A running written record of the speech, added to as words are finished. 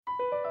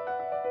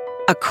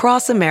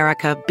Across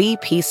America,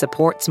 BP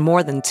supports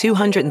more than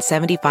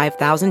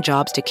 275,000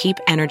 jobs to keep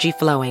energy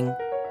flowing.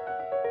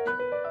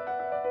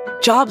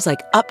 Jobs like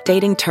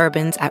updating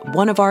turbines at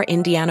one of our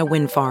Indiana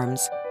wind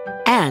farms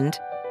and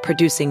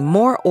producing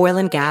more oil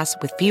and gas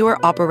with fewer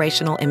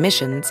operational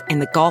emissions in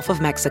the Gulf of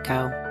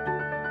Mexico.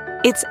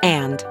 It's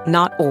and,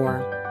 not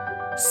or.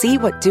 See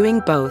what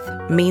doing both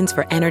means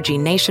for energy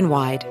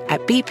nationwide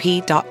at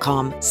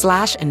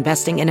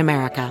bp.com/investing in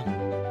America.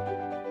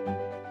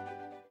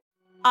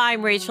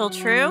 I'm Rachel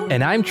True.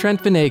 And I'm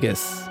Trent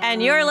Venegas.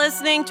 And you're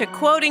listening to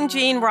Quoting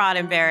Gene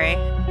Roddenberry,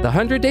 the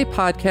 100-day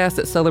podcast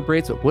that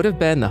celebrates what would have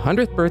been the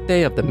 100th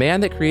birthday of the man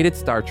that created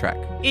Star Trek.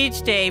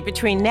 Each day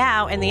between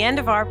now and the end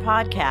of our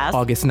podcast,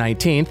 August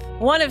 19th,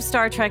 one of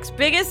Star Trek's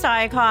biggest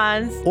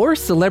icons, or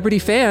celebrity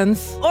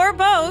fans, or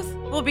both,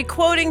 will be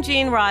quoting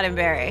Gene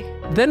Roddenberry.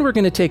 Then we're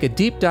going to take a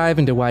deep dive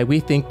into why we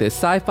think this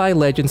sci-fi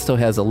legend still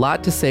has a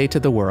lot to say to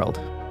the world.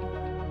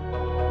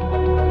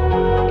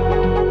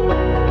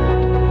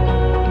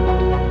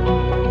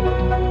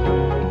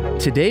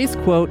 Today's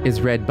quote is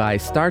read by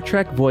Star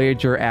Trek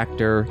Voyager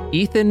actor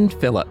Ethan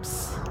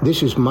Phillips.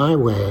 This is my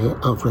way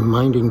of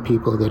reminding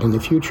people that in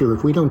the future,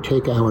 if we don't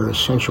take our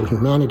essential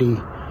humanity,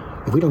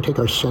 if we don't take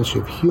our sense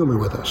of humor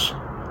with us,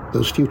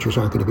 those futures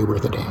aren't going to be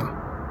worth a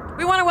damn.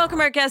 We want to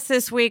welcome our guest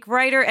this week,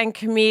 writer and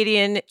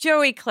comedian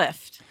Joey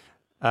Clift.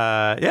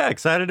 Yeah,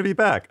 excited to be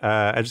back.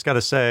 I just got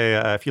to say,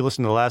 if you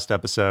listen to the last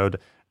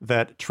episode,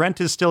 that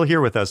Trent is still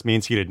here with us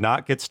means he did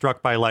not get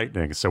struck by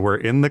lightning, so we're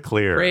in the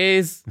clear.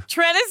 Praise.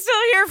 Trent is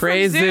still here.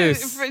 Praise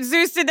Zeus.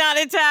 Zeus did not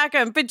attack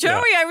him. But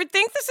Joey, yeah. I would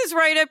think this is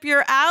right up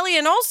your alley,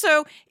 and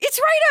also it's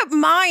right up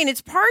mine.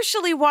 It's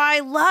partially why I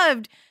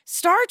loved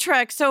Star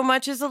Trek so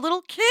much as a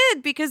little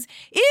kid, because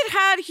it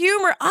had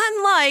humor,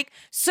 unlike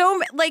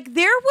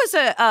there was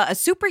a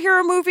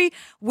superhero movie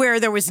where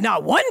there was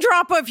not one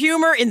drop of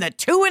humor in the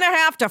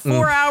 2.5 to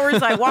 4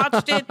 hours I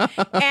watched it.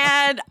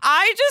 And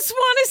I just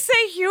want to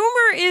say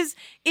humor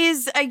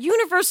is a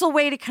universal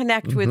way to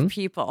connect with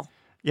people.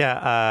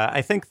 Yeah,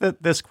 I think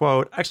that this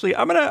quote, actually,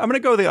 I'm gonna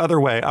go the other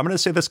way. I'm gonna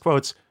say this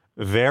quote's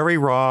very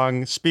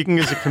wrong. Speaking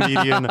as a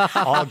comedian,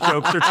 all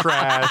jokes are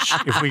trash.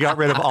 If we got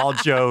rid of all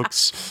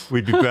jokes,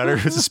 we'd be better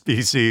as a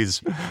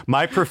species.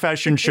 My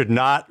profession should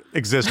not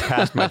exist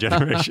past my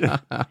generation.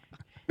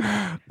 Wait,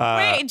 Joey,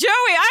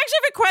 I actually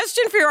have a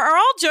question for you. Are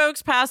all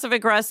jokes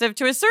passive-aggressive?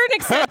 To a certain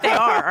extent, they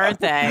are, aren't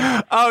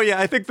they? Oh,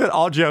 yeah. I think that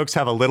all jokes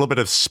have a little bit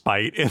of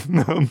spite in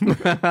them. They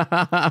do?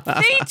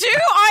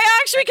 I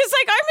actually, because,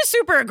 I'm a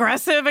super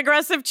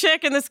aggressive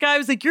chick, and this guy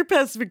was like, you're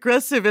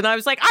passive-aggressive. And I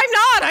was like, I'm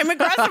not. I'm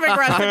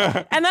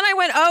aggressive. And then I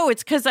went, oh,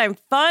 it's because I'm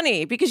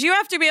funny. Because you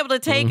have to be able to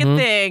take a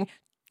thing,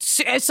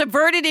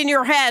 subvert it in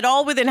your head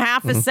all within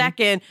half a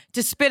second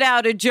to spit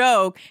out a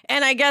joke.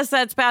 And I guess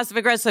that's passive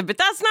aggressive, but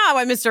that's not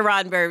what Mr.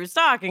 Roddenberry was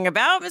talking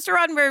about. Mr.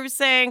 Roddenberry was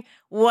saying,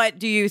 what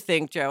do you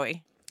think,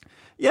 Joey?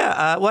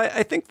 Yeah, well,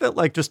 I think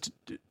that, just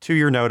to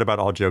your note about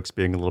all jokes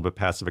being a little bit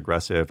passive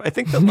aggressive, I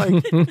think that,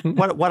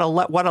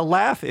 what a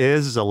laugh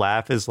is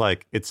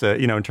it's a,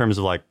 in terms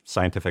of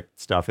scientific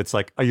stuff, it's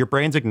your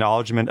brain's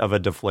acknowledgement of a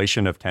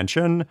deflation of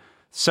tension.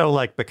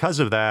 So because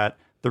of that,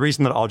 the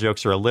reason that all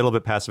jokes are a little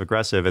bit passive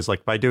aggressive is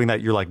by doing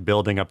that, you're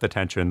building up the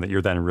tension that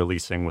you're then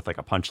releasing with a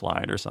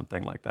punchline or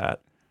something like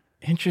that.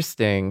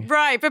 Interesting.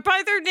 Right. But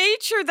by their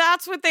nature,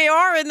 that's what they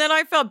are. And then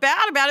I felt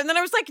bad about it. And then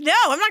I was like, no,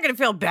 I'm not going to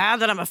feel bad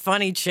that I'm a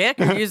funny chick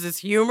who uses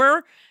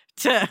humor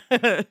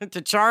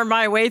to charm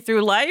my way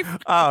through life.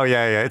 Oh,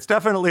 yeah. It's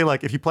definitely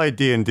if you play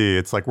D&D,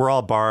 it's we're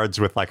all bards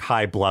with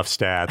high bluff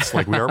stats.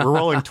 We're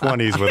rolling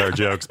 20s with our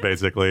jokes,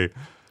 basically.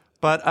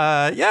 But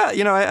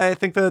I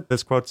think that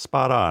this quote's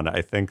spot on.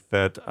 I think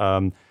that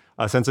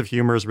a sense of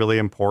humor is really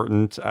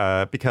important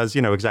because,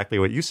 exactly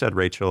what you said,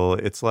 Rachel.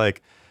 It's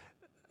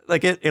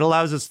it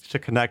allows us to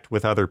connect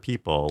with other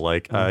people.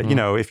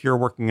 If you're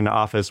working in an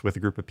office with a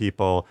group of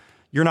people,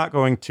 you're not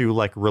going to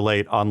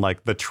relate on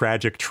the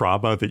tragic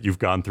trauma that you've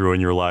gone through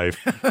in your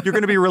life. You're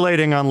going to be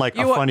relating on a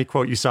funny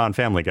quote you saw on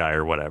Family Guy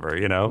or whatever,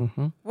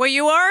 Well,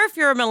 you are if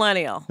you're a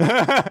millennial.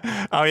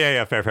 Oh,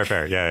 yeah.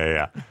 Fair.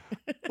 Yeah.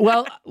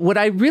 Well, what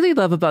I really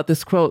love about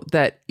this quote,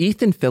 that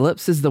Ethan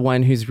Phillips is the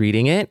one who's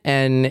reading it.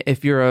 And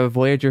if you're a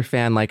Voyager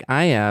fan like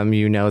I am,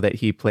 you know that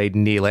he played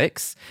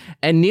Neelix.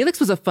 And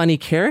Neelix was a funny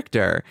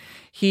character.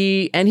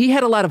 He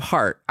had a lot of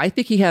heart. I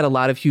think he had a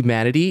lot of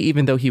humanity,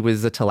 even though he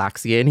was a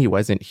Talaxian. He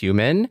wasn't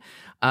human.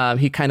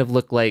 He kind of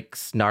looked like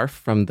Snarf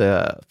from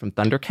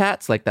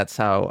Thundercats.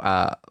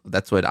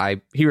 That's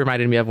what he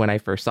reminded me of when I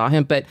first saw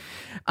him. But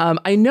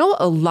I know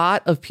a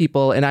lot of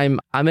people, and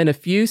I'm in a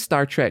few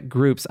Star Trek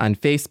groups on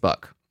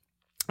Facebook.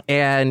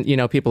 And,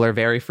 people are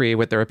very free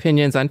with their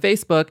opinions on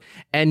Facebook.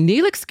 And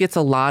Neelix gets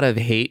a lot of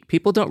hate.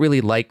 People don't really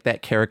like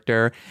that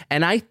character.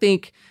 And I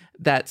think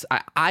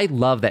I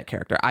love that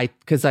character.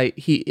 Because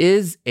he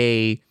is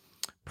a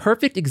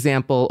perfect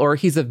example, or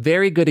he's a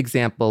very good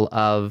example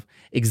of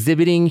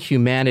exhibiting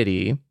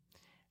humanity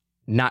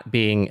not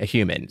being a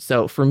human.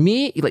 So for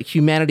me, like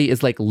humanity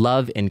is like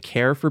love and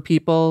care for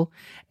people.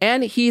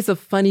 And he's a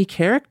funny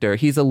character.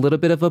 He's a little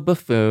bit of a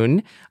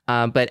buffoon.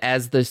 But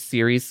as the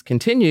series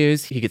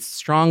continues, he gets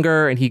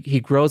stronger and he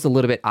grows a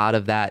little bit out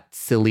of that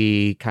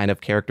silly kind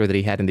of character that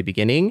he had in the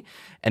beginning.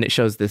 And it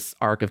shows this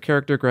arc of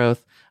character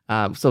growth.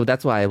 So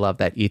that's why I love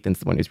that Ethan's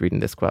the one who's reading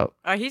this quote.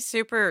 Oh, he's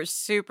super,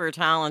 super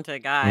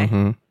talented guy.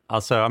 Mm-hmm.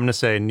 Also, I'm going to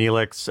say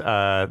Neelix,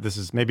 this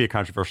is maybe a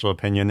controversial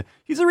opinion.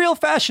 He's a real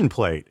fashion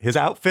plate. His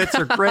outfits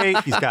are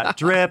great. He's got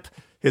drip.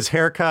 His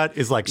haircut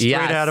is like straight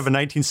out of a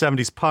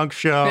 1970s punk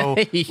show.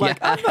 Like,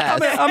 I'm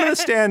going to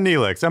stand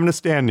Neelix. I'm going to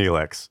stand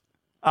Neelix.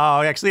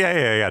 Oh, actually,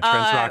 yeah.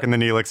 Trent's rocking the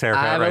Neelix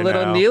haircut right now. I have a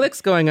little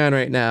Neelix going on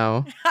right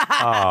now.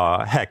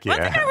 Oh, heck yeah.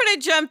 One thing I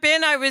want to jump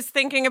in, I was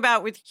thinking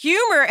about with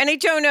humor, and I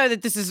don't know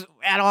that this is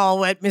at all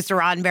what Mr.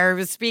 Roddenberry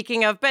was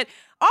speaking of, but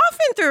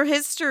often through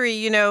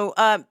history,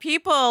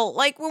 people,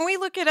 like when we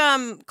look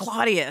at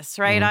Claudius,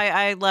 right? Mm-hmm.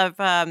 I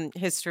love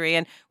history.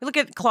 And we look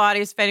at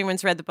Claudius, if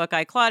anyone's read the book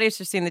I, Claudius,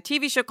 or seen the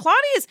TV show,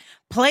 Claudius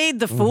played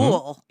the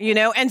fool,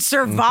 and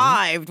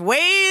survived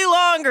way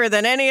longer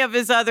than any of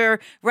his other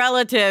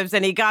relatives.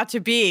 And he got to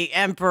be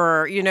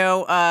emperor,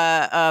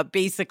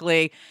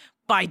 basically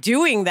by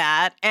doing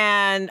that.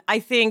 And I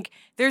think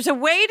there's a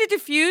way to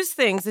diffuse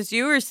things, as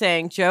you were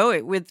saying,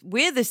 Joe,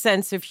 with a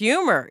sense of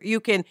humor.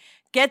 You can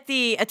get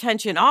the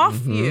attention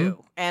off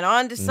you and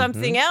onto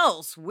something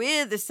else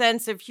with a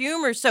sense of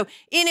humor. So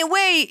in a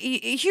way,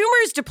 humor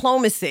is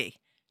diplomacy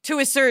to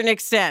a certain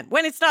extent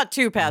when it's not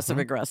too passive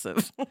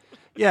aggressive.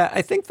 Yeah,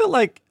 I think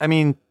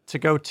that to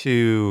go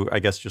to, I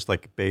guess, just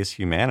like base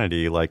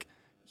humanity, like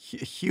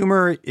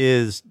humor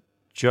is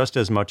just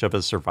as much of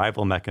a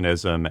survival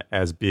mechanism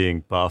as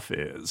being buff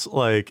is.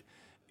 Like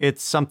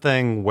it's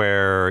something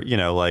where,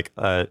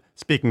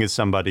 speaking as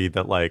somebody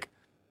that like,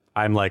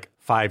 I'm like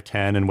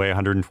 5'10" and weigh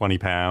 120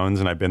 pounds,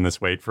 and I've been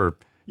this weight for,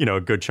 a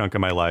good chunk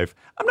of my life.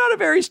 I'm not a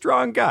very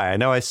strong guy. I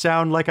know I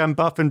sound like I'm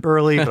buff and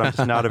burly, but I'm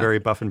just not a very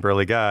buff and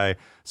burly guy.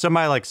 So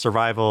my like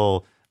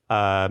survival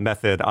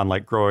method on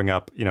like growing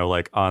up,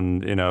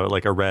 on,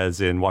 like a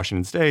res in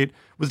Washington State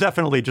was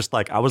definitely just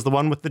like I was the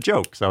one with the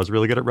jokes. I was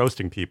really good at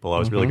roasting people. I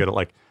was really good at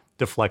like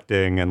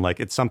deflecting, and like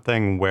it's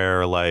something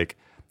where like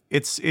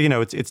it's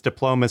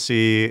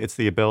diplomacy. It's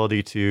the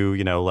ability to,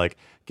 like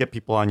get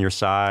people on your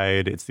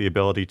side. It's the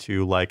ability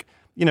to like,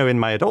 in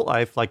my adult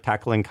life, like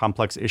tackling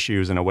complex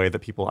issues in a way that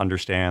people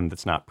understand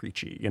that's not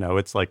preachy.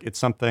 It's like, it's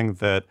something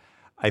that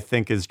I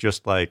think is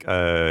just like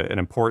an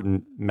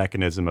important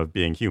mechanism of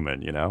being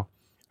human,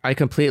 I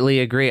completely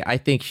agree. I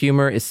think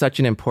humor is such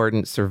an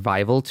important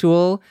survival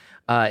tool.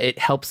 It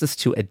helps us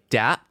to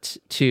adapt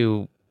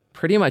to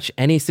pretty much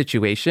any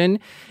situation.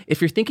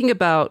 If you're thinking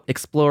about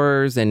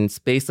explorers and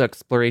space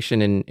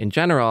exploration in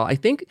general, I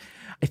think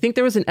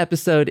there was an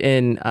episode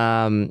in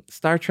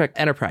Star Trek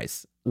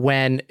Enterprise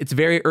when it's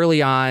very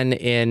early on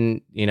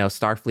in,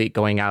 Starfleet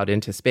going out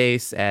into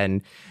space,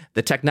 and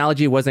the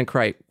technology wasn't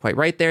quite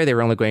right there. They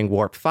were only going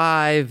warp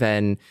 5,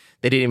 and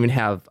they didn't even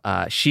have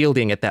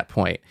shielding at that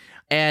point.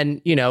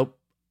 And,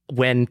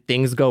 when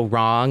things go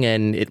wrong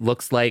and it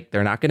looks like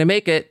they're not going to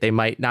make it, they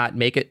might not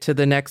make it to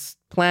the next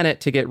planet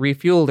to get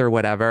refueled or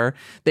whatever.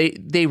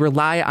 They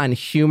rely on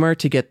humor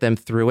to get them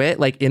through it.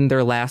 Like in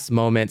their last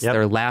moments,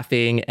 they're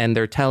laughing and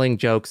they're telling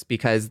jokes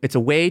because it's a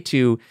way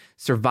to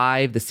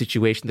survive the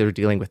situation they're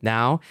dealing with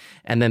now.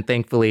 And then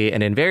thankfully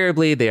and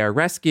invariably, they are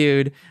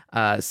rescued.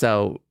 But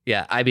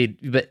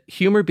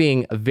humor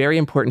being a very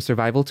important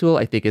survival tool,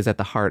 I think is at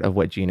the heart of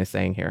what Gene is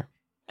saying here.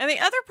 And the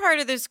other part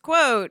of this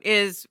quote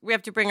is we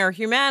have to bring our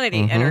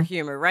humanity and our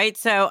humor, right?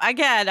 So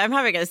again, I'm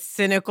having a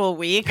cynical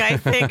week, I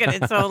think, and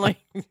it's only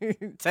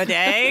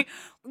today.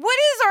 What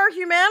is our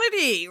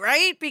humanity,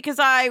 right? Because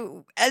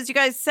as you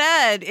guys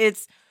said,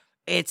 it's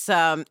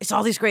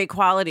all these great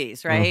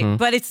qualities, right?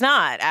 But it's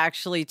not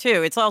actually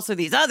too. It's also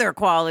these other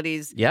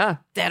qualities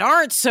that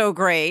aren't so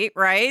great,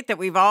 right? That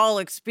we've all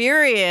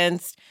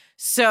experienced.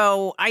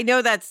 So I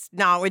know that's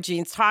not what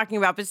Gene's talking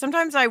about, but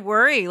sometimes I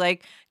worry,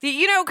 like,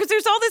 because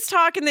there's all this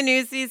talk in the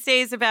news these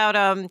days about,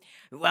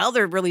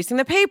 they're releasing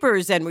the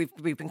papers and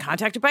we've been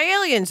contacted by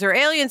aliens,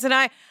 and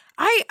I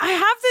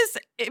have this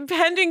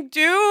impending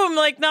doom,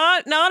 like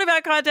not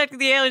about contacting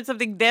the aliens,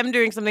 them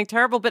doing something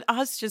terrible, but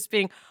us just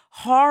being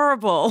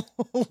horrible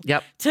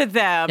to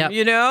them,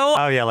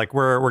 Oh yeah, like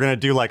we're gonna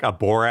do like a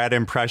Borat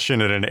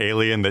impression at an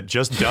alien that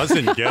just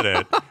doesn't get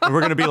it, and we're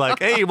gonna be like,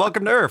 "Hey,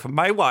 welcome to Earth,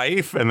 my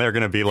wife," and they're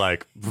gonna be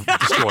like,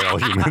 "Destroy all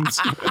humans."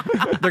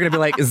 They're gonna be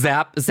like,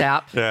 "Zap,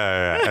 zap."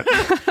 Yeah.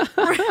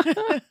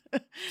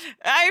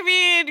 I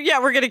mean,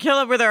 we're gonna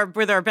kill it with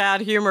our bad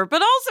humor,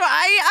 but also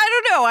I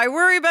don't know. I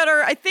worry about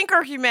I think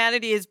our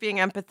humanity is being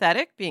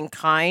empathetic, being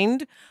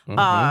kind,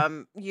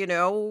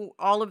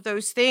 all of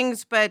those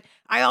things. But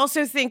I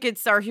also think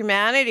it's our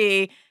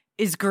humanity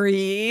is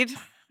greed.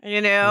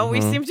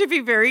 We seem to be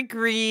very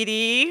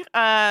greedy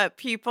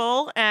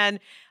people, and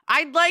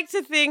I'd like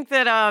to think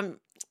that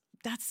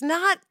that's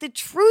not the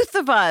truth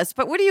of us.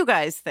 But what do you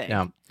guys think?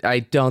 No, I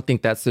don't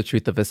think that's the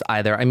truth of us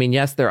either. I mean,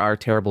 yes, there are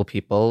terrible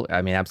people.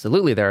 I mean,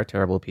 absolutely, there are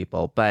terrible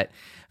people. But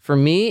for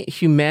me,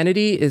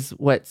 humanity is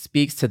what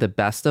speaks to the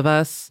best of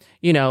us.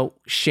 You know,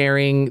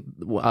 sharing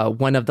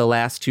one of the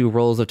last 2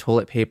 rolls of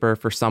toilet paper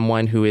for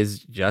someone who is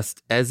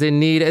just as in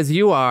need as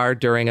you are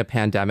during a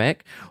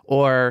pandemic,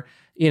 or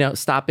you know,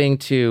 stopping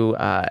to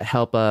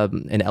help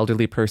an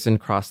elderly person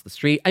cross the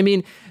street. I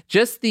mean,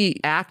 just the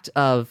act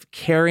of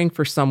caring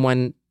for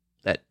someone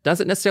that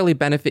doesn't necessarily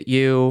benefit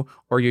you,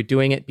 or you're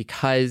doing it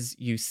because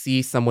you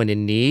see someone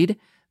in need,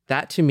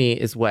 that to me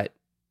is what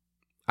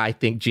I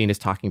think Gene is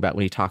talking about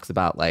when he talks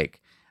about like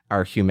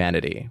our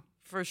humanity.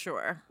 For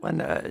sure.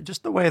 When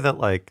just the way that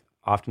like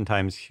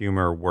oftentimes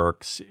humor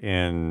works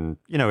in,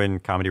 you know, in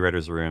comedy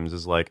writers' rooms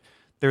is like,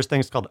 there's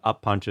things called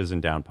up punches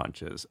and down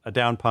punches. A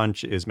down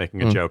punch is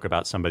making a joke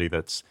about somebody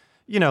that's,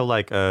 you know,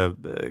 like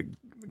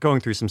going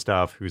through some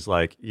stuff, who's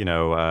like, you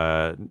know,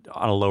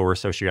 on a lower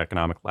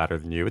socioeconomic ladder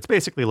than you. It's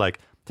basically like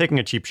taking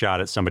a cheap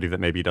shot at somebody that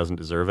maybe doesn't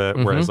deserve it.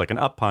 Whereas like an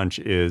up punch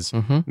is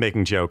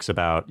making jokes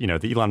about, you know,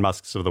 the Elon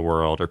Musks of the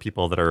world, or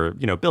people that are,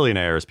 you know,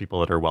 billionaires,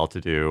 people that are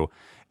well-to-do.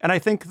 And I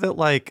think that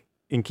like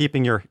in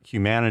keeping your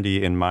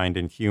humanity in mind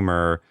and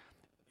humor,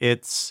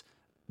 it's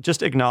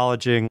just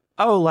acknowledging,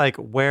 like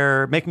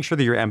making sure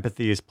that your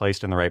empathy is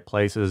placed in the right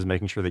places,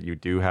 making sure that you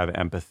do have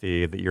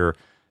empathy, that you're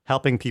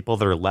helping people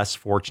that are less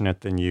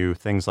fortunate than you,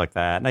 things like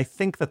that. And I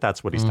think that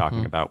that's what he's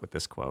talking about with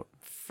this quote.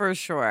 For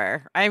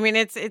sure. I mean,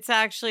 it's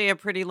actually a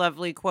pretty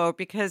lovely quote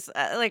because,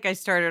 like I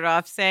started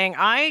off saying,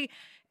 I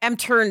am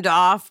turned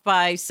off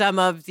by some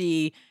of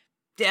the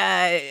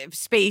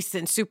space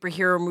and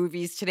superhero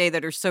movies today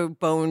that are so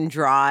bone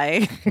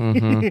dry,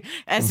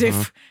 as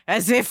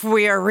if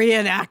we are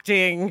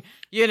reenacting,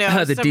 you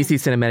know, the DC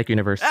Cinematic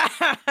Universe.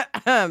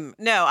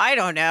 No, I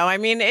don't know. I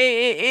mean,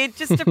 it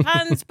just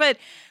depends, but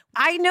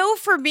I know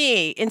for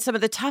me, in some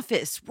of the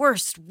toughest,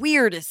 worst,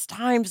 weirdest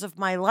times of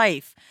my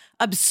life,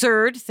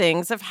 absurd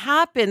things have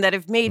happened that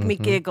have made me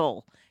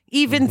giggle.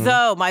 Even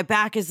though my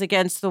back is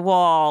against the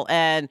wall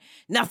and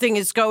nothing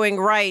is going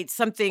right,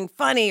 something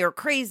funny or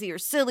crazy or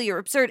silly or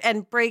absurd,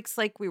 and breaks,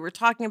 like we were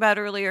talking about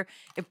earlier,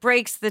 it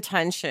breaks the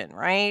tension,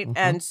 right?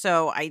 And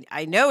so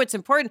I know it's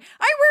important.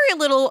 I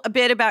worry a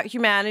bit about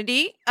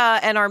humanity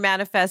and our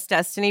manifest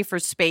destiny for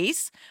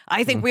space.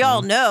 I think we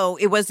all know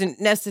it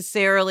wasn't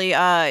necessarily,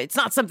 it's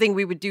not something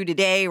we would do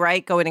today,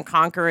 right? Go in and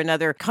conquer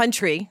another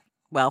country.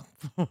 Well,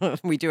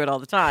 we do it all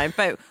the time,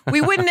 but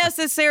we wouldn't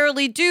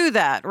necessarily do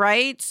that,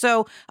 right?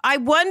 So I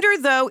wonder,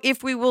 though,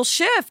 if we will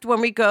shift when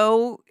we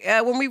go,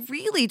 when we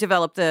really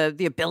develop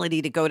the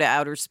ability to go to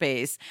outer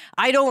space.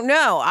 I don't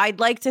know. I'd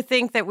like to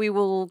think that we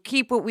will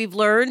keep what we've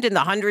learned in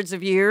the hundreds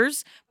of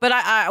years, but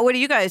what do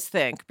you guys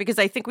think? Because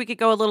I think we could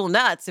go a little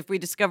nuts if we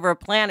discover a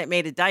planet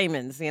made of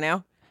diamonds, you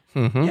know?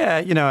 Yeah,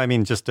 you know, I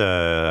mean, just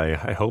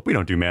I hope we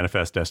don't do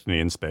Manifest Destiny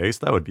in space.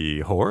 That would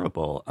be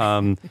horrible.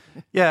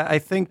 Yeah, I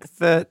think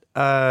that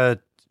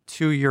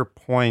to your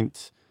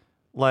point,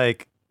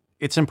 like,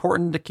 it's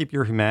important to keep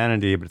your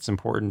humanity, but it's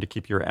important to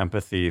keep your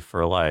empathy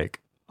for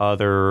like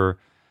other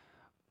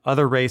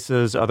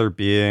races, other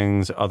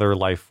beings, other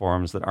life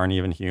forms that aren't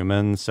even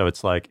human. So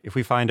it's like, if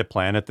we find a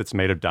planet that's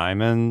made of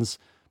diamonds,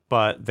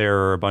 but there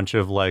are a bunch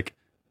of like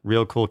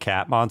real cool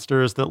cat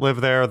monsters that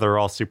live there, they're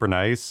all super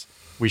nice,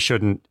 we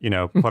shouldn't, you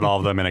know, put all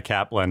of them in a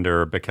cat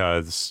blender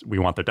because we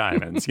want their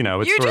diamonds. You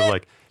know, it's sort of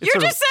like... You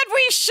just said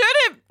we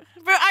shouldn't,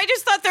 but I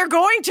just thought they're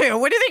going to.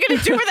 What are they going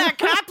to do with that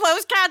cat?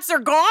 Those cats are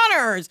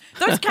goners.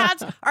 Those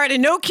cats are at a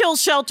no-kill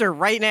shelter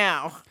right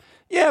now.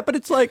 Yeah, but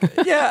it's like,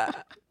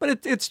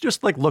 but it's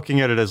just like looking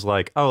at it as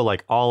like, oh,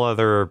 like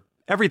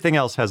everything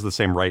else has the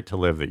same right to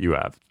live that you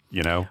have.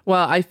 You know?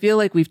 Well, I feel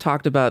like we've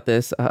talked about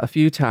this a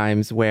few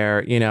times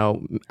where, you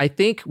know, I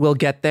think we'll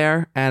get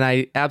there. And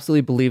I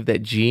absolutely believe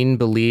that Gene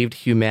believed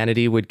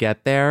humanity would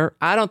get there.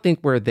 I don't think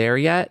we're there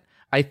yet.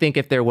 I think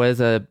if there was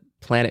a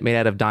planet made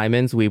out of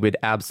diamonds, we would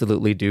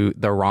absolutely do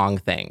the wrong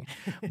thing.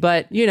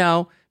 But, you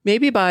know,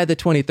 maybe by the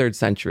 23rd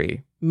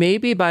century,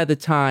 maybe by the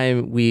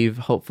time we've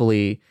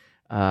hopefully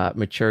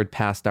matured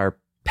past our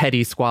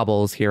petty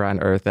squabbles here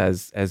on Earth,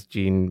 as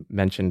Gene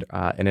mentioned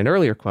in an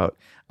earlier quote,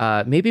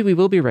 maybe we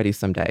will be ready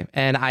someday.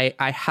 And I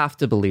have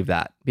to believe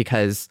that,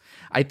 because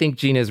I think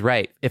Gene is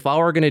right. If all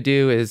we're going to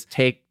do is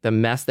take the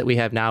mess that we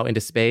have now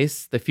into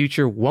space, the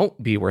future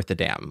won't be worth a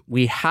damn.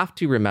 We have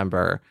to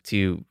remember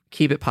to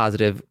keep it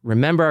positive,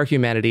 remember our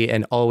humanity,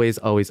 and always,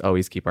 always,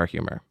 always keep our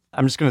humor.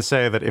 I'm just going to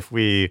say that if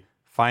we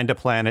find a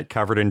planet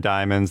covered in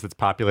diamonds that's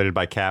populated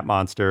by cat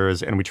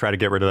monsters, and we try to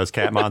get rid of those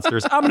cat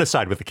monsters, I'm going to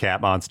side with the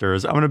cat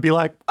monsters. I'm going to be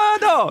like, oh,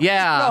 no.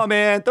 Yeah. No,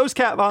 man. Those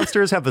cat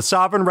monsters have the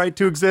sovereign right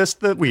to exist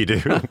that we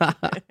do.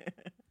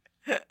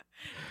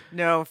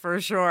 No,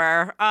 for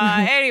sure.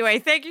 Anyway,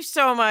 thank you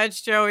so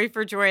much, Joey,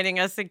 for joining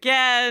us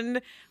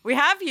again. We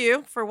have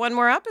you for one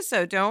more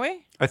episode, don't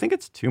we? I think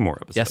it's 2 more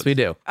episodes. Yes, we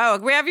do. Oh,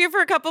 we have you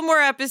for a couple more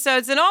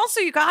episodes. And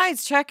also, you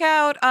guys, check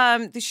out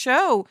the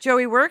show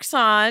Joey works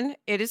on.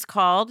 It is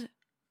called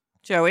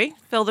Joey,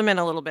 fill them in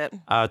a little bit.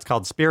 It's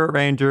called Spirit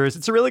Rangers.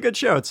 It's a really good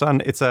show. It's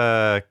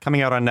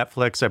coming out on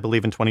Netflix, I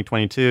believe, in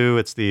 2022.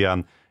 It's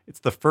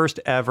the first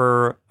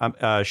ever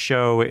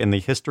show in the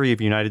history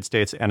of United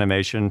States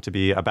animation to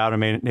be about a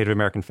Native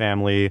American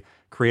family,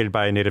 created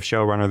by a Native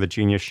showrunner, the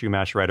genius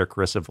Shumash writer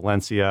Carissa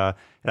Valencia.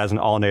 It has an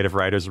all-Native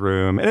writers'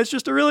 room, and it's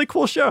just a really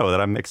cool show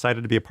that I'm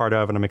excited to be a part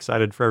of, and I'm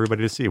excited for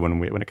everybody to see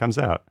when it comes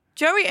out.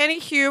 Joey, any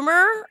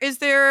humor? Is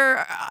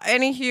there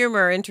any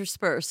humor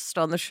interspersed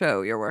on the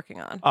show you're working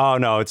on? Oh,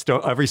 no,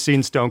 every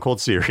scene's stone cold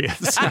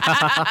serious.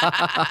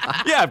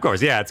 Yeah, of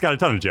course. Yeah, it's got a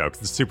ton of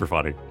jokes. It's super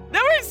funny. No,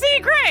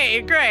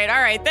 great.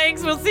 All right,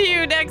 thanks. We'll see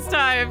you next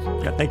time.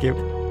 Yeah, thank you.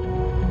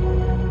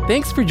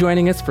 Thanks for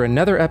joining us for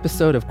another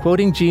episode of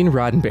Quoting Gene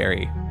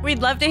Roddenberry. We'd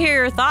love to hear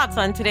your thoughts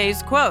on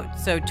today's quote,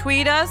 so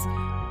tweet us,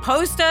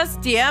 post us,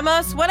 DM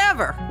us,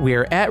 whatever.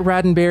 We're at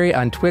Roddenberry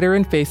on Twitter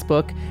and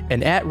Facebook,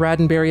 and at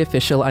Roddenberry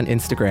Official on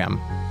Instagram.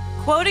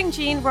 Quoting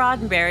Gene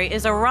Roddenberry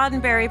is a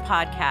Roddenberry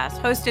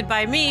podcast hosted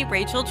by me,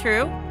 Rachel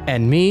True.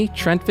 And me,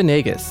 Trent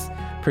Venegas.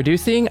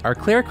 Producing are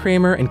Claire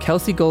Kramer and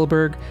Kelsey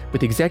Goldberg,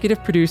 with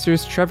executive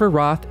producers Trevor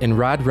Roth and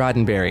Rod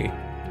Roddenberry.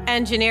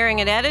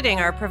 Engineering and editing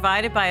are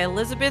provided by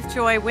Elizabeth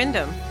Joy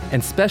Wyndham.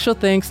 And special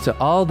thanks to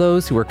all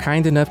those who were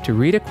kind enough to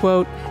read a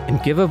quote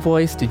and give a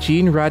voice to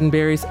Gene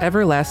Roddenberry's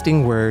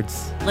everlasting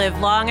words. Live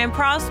long and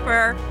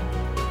prosper.